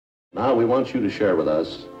Now we want you to share with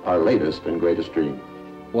us our latest and greatest dream.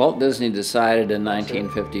 Walt Disney decided in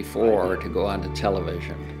 1954 to go onto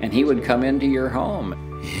television, and he would come into your home.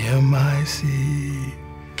 M-I-C-K-Y.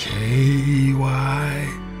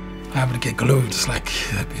 I would get glued, just like,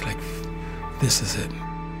 I'd be like, this is it.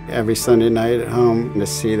 Every Sunday night at home, to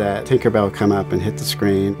see that Tinkerbell come up and hit the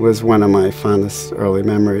screen was one of my fondest early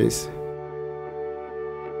memories.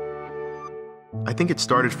 I think it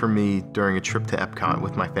started for me during a trip to Epcot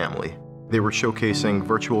with my family. They were showcasing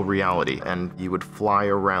virtual reality, and you would fly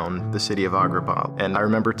around the city of Agrabah. And I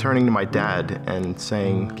remember turning to my dad and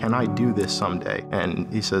saying, "Can I do this someday?" And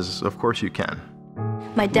he says, "Of course you can."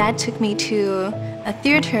 My dad took me to a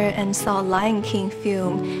theater and saw Lion King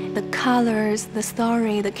film. The colors, the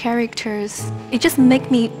story, the characters, it just made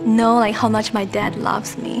me know like how much my dad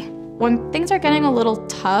loves me. When things are getting a little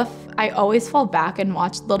tough, I always fall back and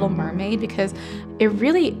watch Little Mermaid because it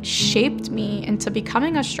really shaped me into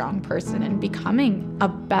becoming a strong person and becoming a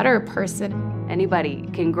better person. Anybody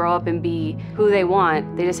can grow up and be who they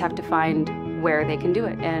want. They just have to find where they can do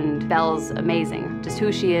it. And Belle's amazing. Just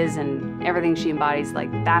who she is and everything she embodies, like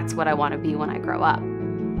that's what I want to be when I grow up.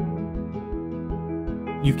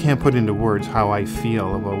 You can't put into words how I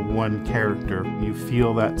feel about one character. You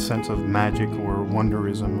feel that sense of magic or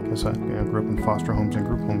wonderism, because I grew up in foster homes and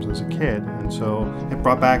group homes as a kid, and so it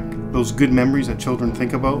brought back those good memories that children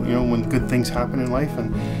think about, you know, when good things happen in life,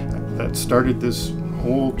 and that started this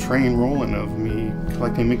whole train rolling of me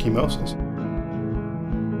collecting Mickey Mouses.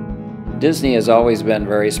 Disney has always been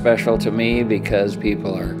very special to me because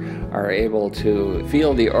people are able to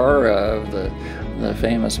feel the aura of the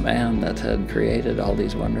famous man that had created all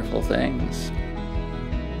these wonderful things.